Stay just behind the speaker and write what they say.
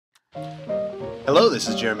Hello, this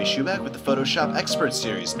is Jeremy Schuback with the Photoshop Expert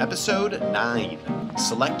Series, Episode 9,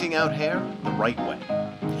 Selecting Out Hair the Right Way.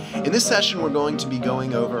 In this session, we're going to be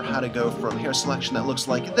going over how to go from hair selection that looks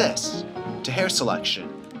like this to hair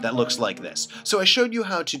selection that looks like this. So I showed you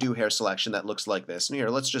how to do hair selection that looks like this, and here,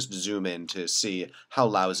 let's just zoom in to see how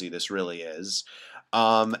lousy this really is.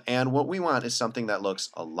 And what we want is something that looks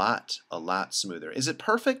a lot smoother. Is it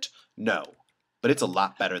perfect? No. But it's a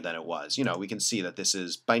lot better than it was. You know, we can see that this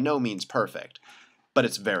is by no means perfect, but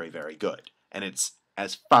it's very, very good. And it's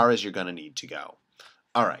as far as you're going to need to go.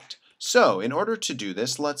 All right. So in order to do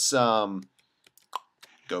this, let's go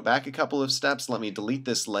back a couple of steps. Let me delete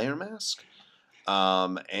this layer mask.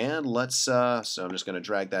 And let's, so I'm just going to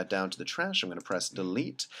drag that down to the trash. I'm going to press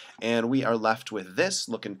delete, and we are left with this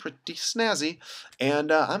looking pretty snazzy.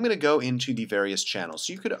 And I'm going to go into the various channels.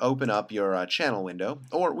 So you could open up your channel window,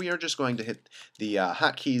 or we are just going to hit the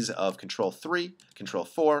hotkeys of Control 3, Control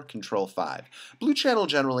 4, Control 5. Blue channel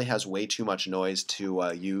generally has way too much noise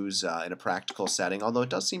to use in a practical setting, although it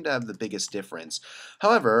does seem to have the biggest difference.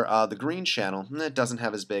 However, the green channel, it doesn't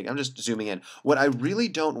have as big. I'm just zooming in. What I really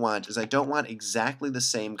don't want is I don't want exactly the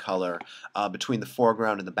same color between the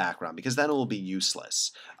foreground and the background, because then it will be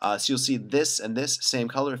useless. So you'll see this and this same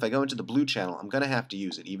color. If I go into the blue channel, I'm going to have to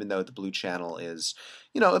use it, even though the blue channel is,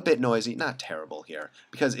 you know, a bit noisy. Not terrible here,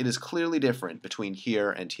 because it is clearly different between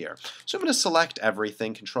here and here. So I'm going to select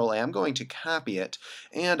everything, Control A. I'm going to copy it,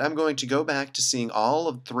 and I'm going to go back to seeing all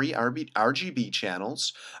of 3 RGB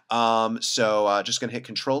channels. Just going to hit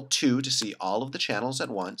Control 2 to see all of the channels at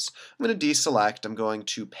once. I'm going to deselect. I'm going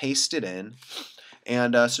to paste it in.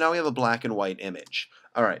 And so now we have a black and white image.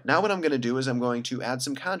 All right, now what I'm going to do is I'm going to add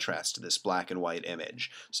some contrast to this black and white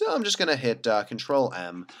image. So I'm just going to hit Control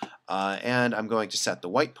M, and I'm going to set the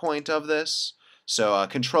white point of this. So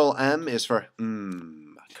Control M is for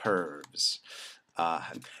curves.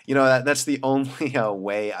 You know, that's the only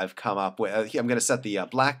way I've come up with. I'm going to set the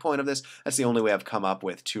black point of this. That's the only way I've come up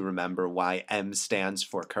with to remember why M stands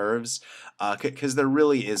for curves, because there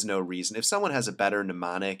really is no reason. If someone has a better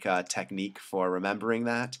mnemonic technique for remembering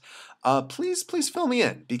that, please fill me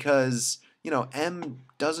in, because, you know, M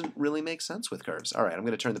doesn't really make sense with curves. All right, I'm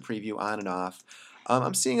going to turn the preview on and off.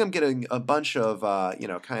 I'm seeing I'm getting a bunch of, a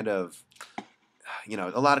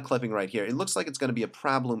lot of clipping right here. It looks like it's going to be a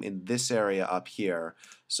problem in this area up here.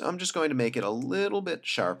 So I'm just going to make it a little bit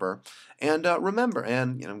sharper. And remember,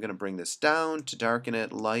 I'm going to bring this down to darken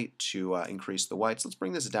it, light to increase the whites. Let's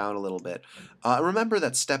bring this down a little bit. Remember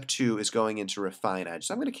that step 2 is going into refine edge.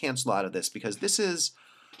 So I'm going to cancel out of this because this is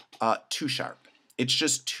too sharp. It's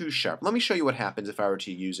just too sharp. Let me show you what happens if I were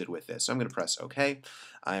to use it with this. So I'm going to press OK.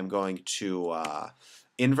 I am going to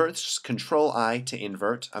invert, Control I to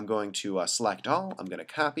invert. I'm going to select all. I'm going to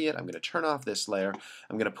copy it. I'm going to turn off this layer.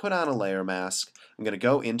 I'm going to put on a layer mask. I'm going to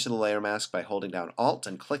go into the layer mask by holding down Alt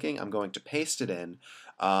and clicking. I'm going to paste it in.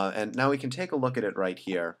 And now we can take a look at it right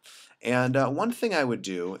here. And one thing I would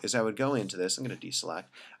do is I would go into this. I'm going to deselect.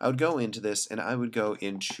 I would go into this, and I would go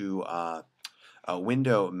into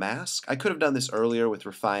window mask. I could have done this earlier with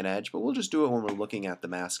refine edge, but we'll just do it when we're looking at the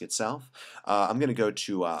mask itself. I'm going to go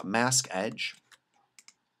to mask edge,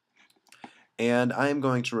 and I'm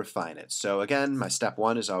going to refine it. So again, my step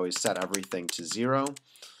 1 is always set everything to 0.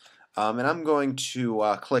 And I'm going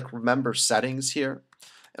to click remember settings here,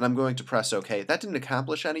 and I'm going to press OK. That didn't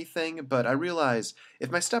accomplish anything, but I realize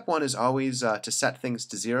if my step 1 is always to set things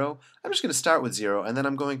to 0, I'm just going to start with 0, and then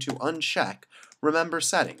I'm going to uncheck remember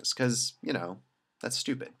settings, because, you know, that's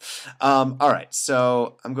stupid. All right,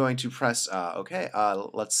 so I'm going to press OK.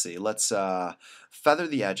 Let's see. Let's feather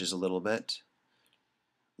the edges a little bit.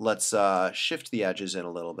 Let's shift the edges in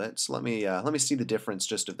a little bit. So let me see the difference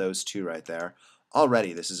just of those two right there.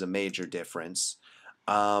 Already, this is a major difference.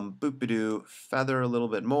 Boop-a-doo, feather a little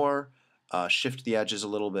bit more, shift the edges a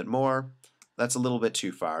little bit more. That's a little bit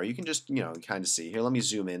too far. You can just, you know, kind of see. Here, let me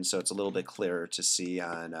zoom in so it's a little bit clearer to see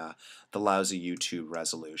on the lousy YouTube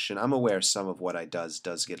resolution. I'm aware some of what I does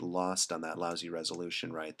get lost on that lousy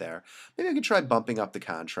resolution right there. Maybe I could try bumping up the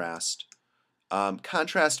contrast.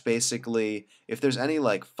 Contrast, basically, if there's any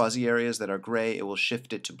like fuzzy areas that are gray, it will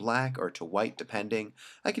shift it to black or to white depending.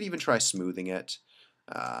 I could even try smoothing it.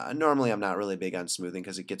 Normally I'm not really big on smoothing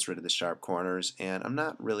because it gets rid of the sharp corners, and I'm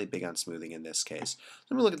not really big on smoothing in this case. So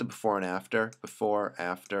I'm going to look at the before and after. Before,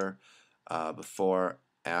 after, before,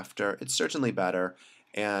 after. It's certainly better.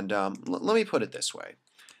 And let me put it this way.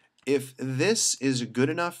 If this is good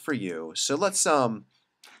enough for you, so let's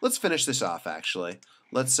finish this off actually.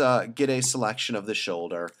 Let's get a selection of the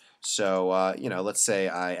shoulder. So, you know, let's say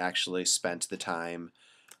I actually spent the time,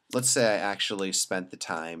 let's say I actually spent the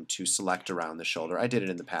time to select around the shoulder. I did it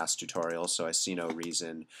in the past tutorial, so I see no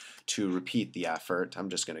reason to repeat the effort. I'm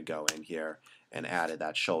just going to go in here and added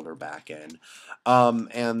that shoulder back in.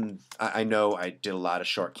 And I know I did a lot of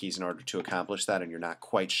short keys in order to accomplish that, and you're not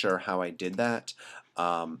quite sure how I did that.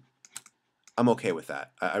 I'm okay with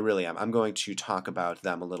that. I really am. I'm going to talk about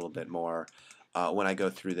them a little bit more when I go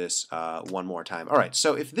through this one more time. All right,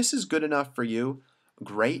 so if this is good enough for you,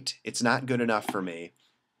 great. It's not good enough for me.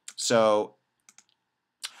 So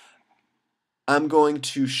I'm going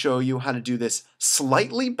to show you how to do this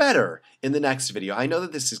slightly better in the next video. I know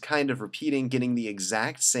that this is kind of repeating, getting the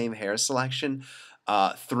exact same hair selection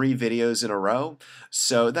 3 videos in a row,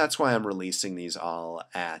 so that's why I'm releasing these all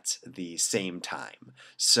at the same time.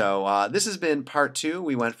 So this has been part 2.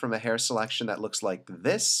 We went from a hair selection that looks like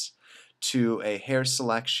this to a hair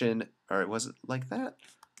selection, or was it like that?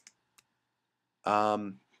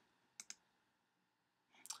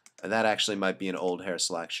 That actually might be an old hair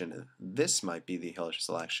selection. This might be the hair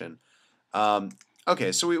selection.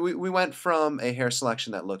 Okay, so we went from a hair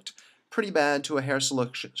selection that looked pretty bad to a hair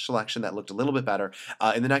selection that looked a little bit better.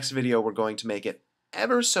 In the next video, we're going to make it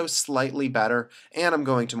ever so slightly better, and I'm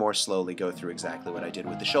going to more slowly go through exactly what I did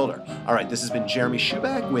with the shoulder. All right, this has been Jeremy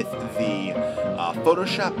Schuback with the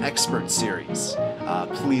Photoshop Expert Series.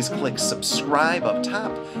 Please click subscribe up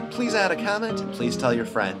top, please add a comment, and please tell your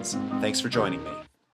friends. Thanks for joining me.